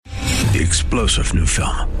The explosive new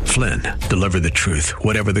film, Flynn, deliver the truth,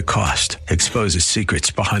 whatever the cost, exposes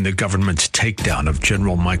secrets behind the government's takedown of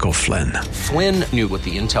General Michael Flynn. Flynn knew what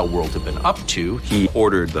the intel world had been up to. He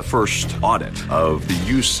ordered the first audit of the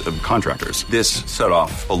use of contractors. This set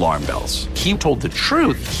off alarm bells. He told the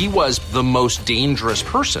truth. He was the most dangerous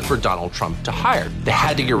person for Donald Trump to hire. They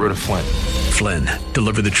had to get rid of Flynn. Flynn,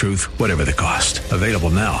 deliver the truth, whatever the cost. Available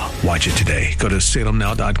now. Watch it today. Go to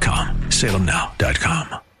salemnow.com.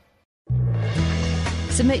 salemnow.com.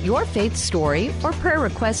 Submit your faith story or prayer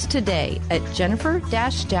request today at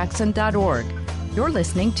jennifer-jackson.org. You're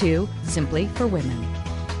listening to Simply for Women.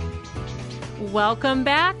 Welcome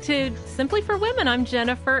back to Simply for Women. I'm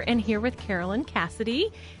Jennifer, and here with Carolyn,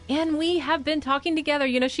 Cassidy, and we have been talking together.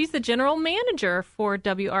 You know, she's the general manager for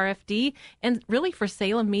WRFD and really for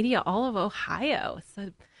Salem Media, all of Ohio. It's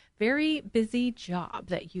a very busy job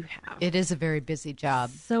that you have. It is a very busy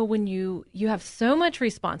job. So when you have so much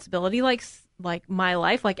responsibility, like my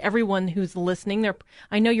life, like everyone who's listening,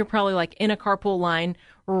 I know you're probably like in a carpool line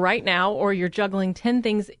right now, or you're juggling 10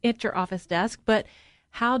 things at your office desk. But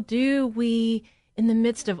how do we, in the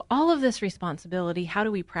midst of all of this responsibility, how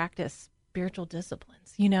do we practice spiritual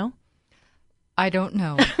disciplines, you know? I don't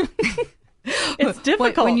know. It's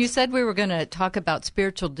difficult. When you said we were going to talk about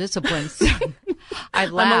spiritual disciplines, I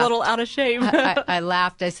laughed. I'm a little out of shape. I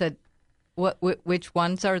laughed. I said, which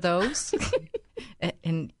ones are those?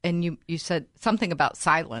 And you said something about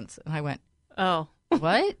silence, and I went, oh,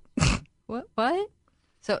 what? what?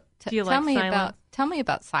 So tell me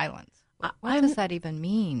about silence. What does that even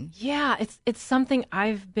mean? Yeah, it's something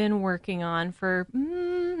I've been working on for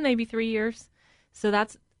maybe 3 years. So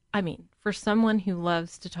that's, I mean, for someone who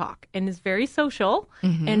loves to talk and is very social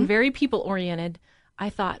and very people-oriented, I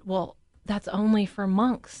thought, well, that's only for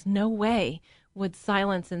monks. No way would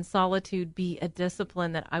silence and solitude be a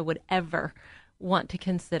discipline that I would ever want to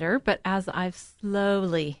consider. But as I've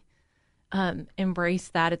slowly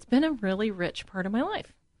embraced that, it's been a really rich part of my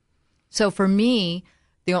life. So for me,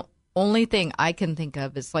 the only thing I can think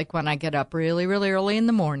of is like when I get up really, really early in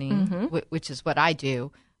the morning, which is what I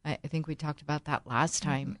do. I think we talked about that last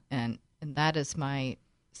time, and that is my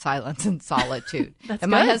silence and solitude. That's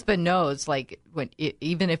and good. My husband knows, like,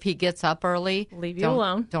 even if he gets up early, leave you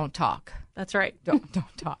alone. Don't talk. That's right. Don't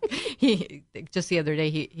talk. He just the other day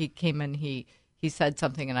he came and he said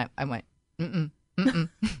something, and I went,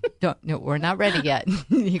 don't, no, we're not ready yet.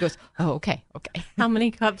 He goes, oh, okay. How many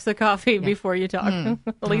cups of coffee before you talk?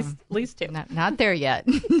 At least two. Not there yet.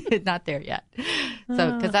 Not there yet.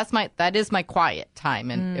 So, because that is my quiet time,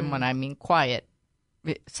 and when I mean quiet,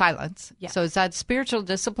 silence. Yeah. So is that spiritual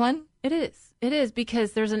discipline? It is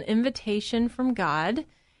because there's an invitation from God.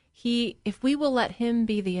 If we will let him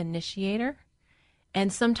be the initiator,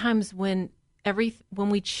 and sometimes when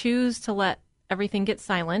we choose to let everything get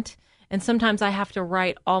silent, and sometimes I have to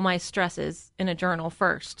write all my stresses in a journal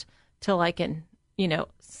first till I can,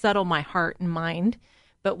 settle my heart and mind.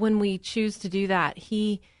 But when we choose to do that,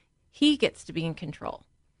 he gets to be in control.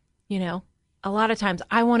 A lot of times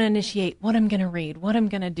I want to initiate what I'm going to read, what I'm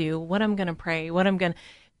going to do, what I'm going to pray,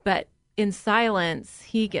 but in silence,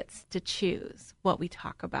 he gets to choose what we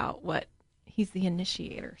talk about, he's the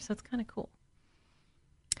initiator. So it's kind of cool.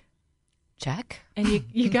 Check. And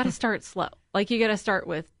you got to start slow. Like you got to start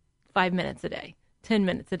with 5 minutes a day, 10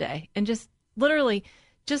 minutes a day, and just literally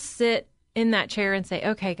just sit in that chair and say,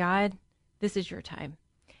 okay, God, this is your time.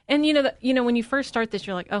 And when you first start this,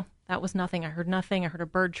 you're like, oh, that was nothing. I heard nothing. I heard a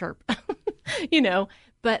bird chirp,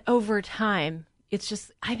 but over time,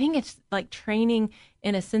 I think it's like training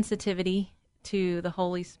in a sensitivity to the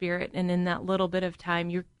Holy Spirit. And in that little bit of time,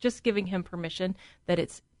 you're just giving him permission that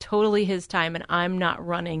it's totally his time and I'm not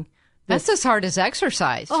running. That's as hard as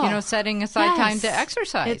exercise, setting aside time to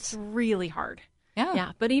exercise. It's really hard. Yeah.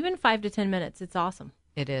 Yeah. But even 5 to 10 minutes, it's awesome.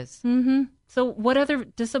 It is. Mm-hmm. So what other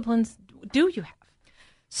disciplines do you have?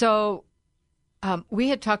 So we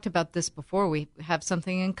had talked about this before. We have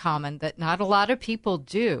something in common that not a lot of people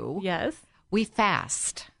do. Yes. We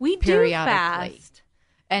fast. We periodically. Do fast.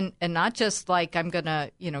 And not just like I'm going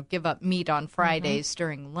to, give up meat on Fridays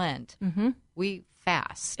during Lent. Mm-hmm. We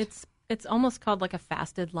fast. It's almost called like a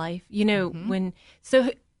fasted life. Did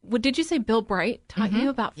you say Bill Bright taught you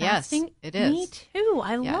about fasting? Yes, it is. Me too.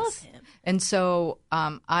 I love him. And so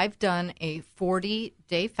I've done a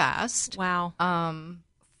 40-day fast. Wow.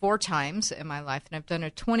 4 times in my life, and I've done a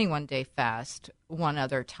 21-day fast one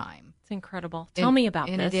other time. It's incredible. Tell me about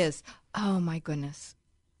this. And it is. Oh, my goodness.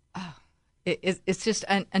 Oh, it's just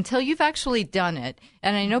until you've actually done it,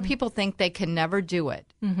 and I know people think they can never do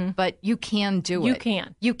it, but you can do it. You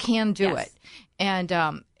can. You can do it.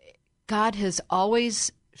 And God has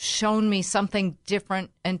always shown me something different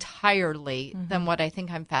entirely than what I think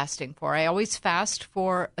I'm fasting for. I always fast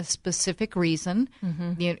for a specific reason.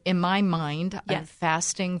 In my mind, I'm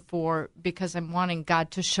fasting because I'm wanting God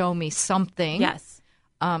to show me something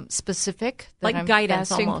specific that like I'm guidance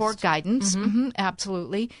fasting almost. for. Guidance,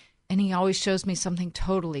 absolutely. And he always shows me something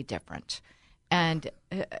totally different. And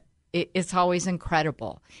it's always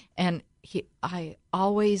incredible. And I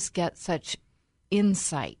always get such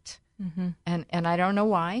insight. And I don't know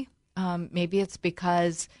why. Maybe it's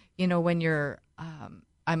because, when you're,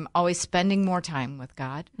 I'm always spending more time with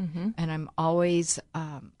God, and I'm always,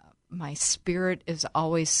 my spirit is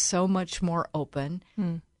always so much more open.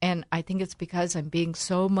 And I think it's because I'm being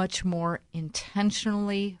so much more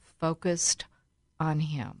intentionally focused on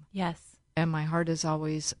him. Yes. And my heart is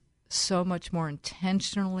always so much more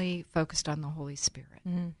intentionally focused on the Holy Spirit.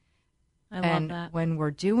 I love that. When we're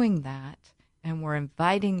doing that, and we're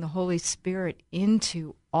inviting the Holy Spirit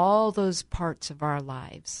into all those parts of our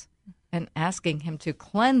lives and asking him to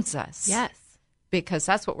cleanse us. Yes. Because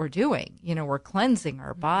that's what we're doing. We're cleansing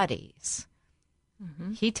our bodies.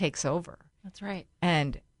 He takes over. That's right.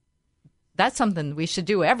 And that's something we should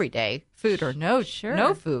do every day, food or no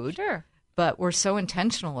food. Sure. But we're so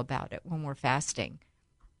intentional about it when we're fasting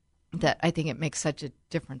that I think it makes such a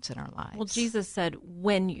difference in our lives. Well, Jesus said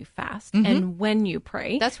when you fast and when you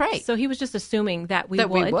pray. That's right. So he was just assuming that we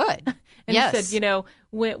would. And he said,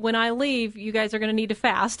 when I leave, you guys are going to need to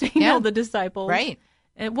fast, the disciples. Right.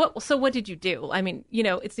 And what did you do? I mean,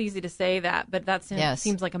 it's easy to say that, but that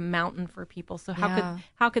seems like a mountain for people. So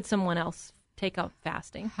how could someone else take up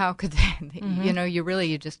fasting? How could they?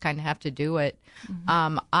 You just kind of have to do it.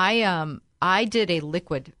 I did a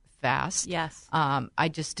liquid fast. Yes. I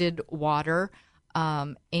just did water,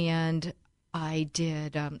 and I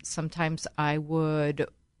did, sometimes I would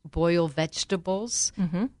boil vegetables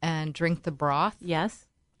and drink the broth. Yes.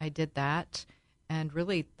 I did that, and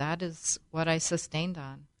really that is what I sustained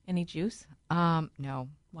on. Any juice? No.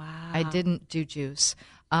 Wow. I didn't do juice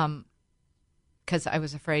because I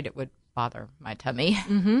was afraid it would bother my tummy.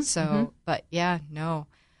 But yeah, no.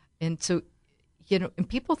 And so, and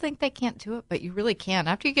people think they can't do it, but you really can.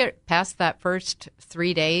 After you get past that first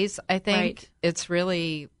 3 days, I think it's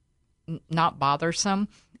really not bothersome.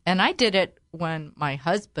 And I did it when my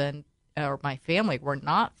husband or my family were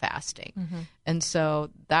not fasting. And so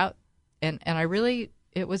that, and I really,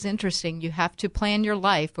 it was interesting. You have to plan your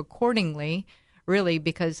life accordingly, really,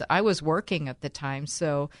 because I was working at the time.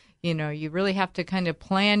 So, you really have to kind of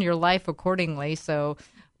plan your life accordingly. So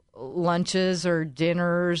lunches or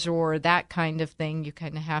dinners or that kind of thing, you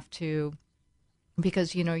kind of have to,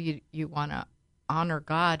 because, you want to honor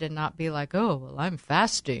God and not be like, oh, well, I'm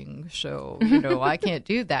fasting, so, I can't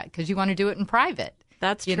do that, because you want to do it in private.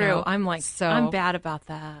 That's true. I'm like, I'm bad about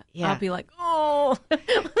that. Yeah. I'll be like, oh,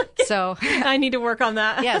 so I need to work on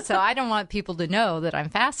that. Yeah. So I don't want people to know that I'm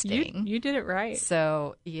fasting. You did it right.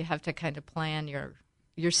 So you have to kind of plan your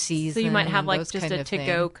season. So you might have like just a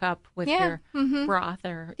to-go cup with your broth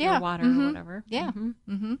or your water or whatever. Yeah.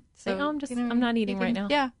 So I'm not eating right now.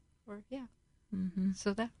 Yeah.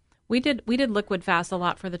 So that. We did liquid fast a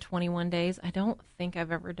lot for the 21 days. I don't think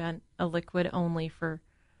I've ever done a liquid only for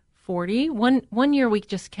 40. One year we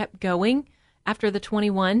just kept going after the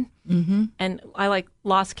 21, and I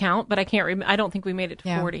lost count, but I can't remember. I don't think we made it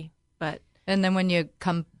to 40. And then when you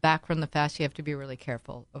come back from the fast, you have to be really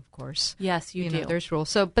careful, of course. Yes, you do. There's rules.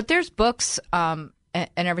 So, but there's books and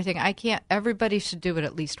everything. Everybody should do it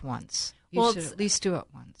at least once. You should at least do it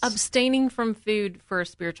once. Abstaining from food for a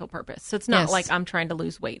spiritual purpose. So it's not like I'm trying to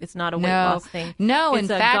lose weight. It's not a weight loss thing. No, it's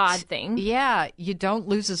in a fact, God thing. Yeah, you don't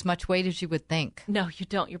lose as much weight as you would think. No, you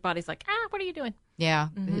don't. Your body's like, what are you doing? Yeah,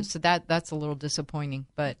 so that's a little disappointing.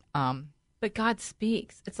 But God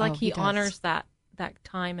speaks. It's like he honors that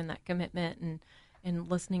time and that commitment and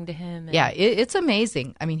listening to him. And it's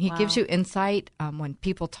amazing. I mean, he gives you insight. When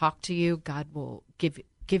people talk to you, God will give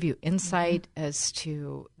you insight as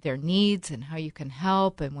to their needs and how you can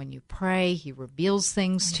help. And when you pray, he reveals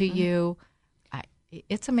things to you.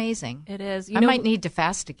 It's amazing. It is. I might need to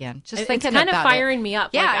fast again. Just thinking it's kind about of firing me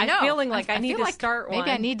up. Yeah, like, I know. I'm feeling like I need to start one.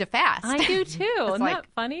 Maybe I need to fast. I do too. Isn't that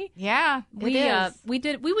funny? Yeah, we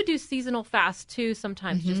would do seasonal fast too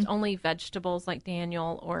sometimes, just only vegetables like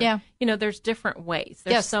Daniel, or there's different ways.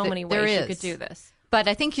 There's so many ways you could do this. But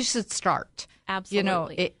I think you should start.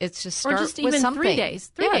 Absolutely. It's just start or just with even something. 3 days,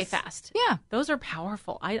 3-day fast. Yeah, those are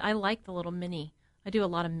powerful. I like the little mini. I do a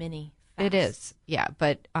lot of mini fasts. It is,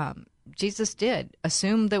 but Jesus did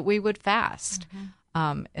assume that we would fast,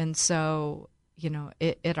 and so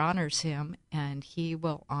it honors him, and he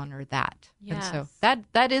will honor that. Yes. And so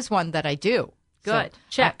that is one that I do. Good. So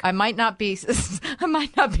Check. I might not be. I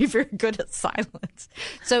might not be very good at silence.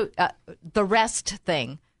 So the rest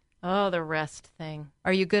thing. Oh, the rest thing.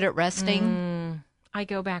 Are you good at resting? I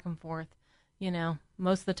go back and forth.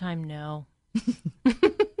 Most of the time, no.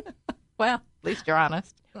 Well, at least you're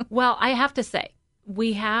honest. Well, I have to say,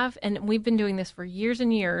 we've been doing this for years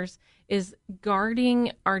and years, is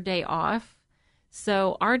guarding our day off.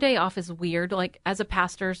 So our day off is weird. Like as a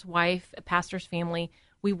pastor's wife, a pastor's family,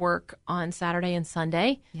 we work on Saturday and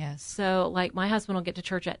Sunday. Yes. So like my husband will get to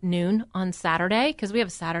church at noon on Saturday because we have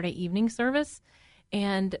a Saturday evening service.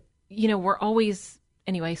 And, we're always,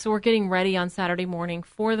 anyway, so we're getting ready on Saturday morning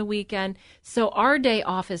for the weekend. So our day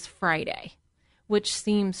off is Friday, which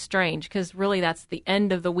seems strange because really that's the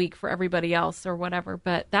end of the week for everybody else or whatever.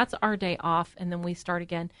 But that's our day off, and then we start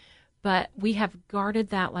again. But we have guarded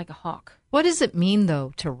that like a hawk. What does it mean,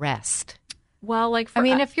 though, to rest? Well, like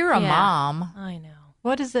if you're a mom, I know.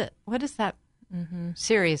 What does that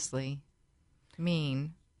seriously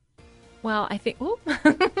mean? Well, I think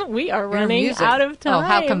we are running out of time. Oh,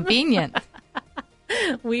 how convenient.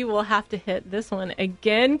 We will have to hit this one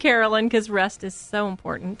again, Carolyn, because rest is so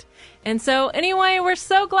important. And so anyway, we're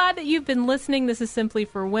so glad that you've been listening. This is Simply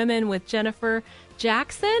for Women with Jennifer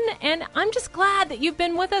Jackson. And I'm just glad that you've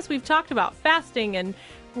been with us. We've talked about fasting and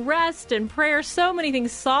rest and prayer, so many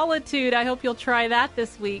things. Solitude. I hope you'll try that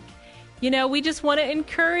this week. We just want to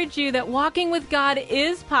encourage you that walking with God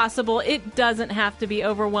is possible. It doesn't have to be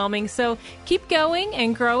overwhelming. So keep going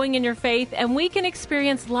and growing in your faith, and we can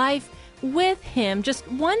experience life with Him just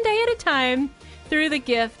one day at a time through the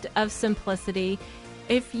gift of simplicity.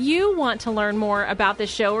 If you want to learn more about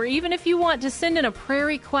this show, or even if you want to send in a prayer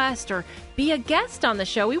request or be a guest on the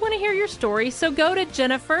show, we want to hear your story. So go to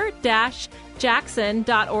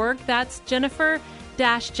jennifer-jackson.org. That's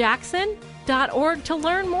jennifer-jackson.org to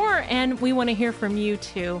learn more. And we want to hear from you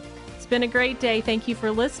too. It's been a great day. Thank you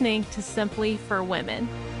for listening to Simply for Women.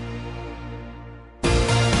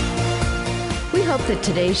 We hope that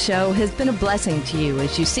today's show has been a blessing to you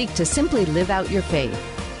as you seek to simply live out your faith.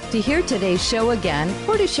 To hear today's show again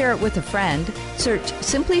or to share it with a friend, search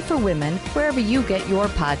Simply for Women wherever you get your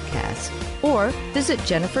podcasts. Or visit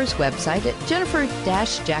Jennifer's website at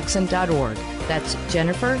jennifer-jackson.org. That's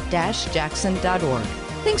jennifer-jackson.org.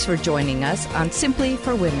 Thanks for joining us on Simply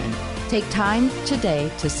for Women. Take time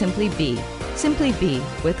today to simply be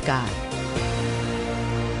with God.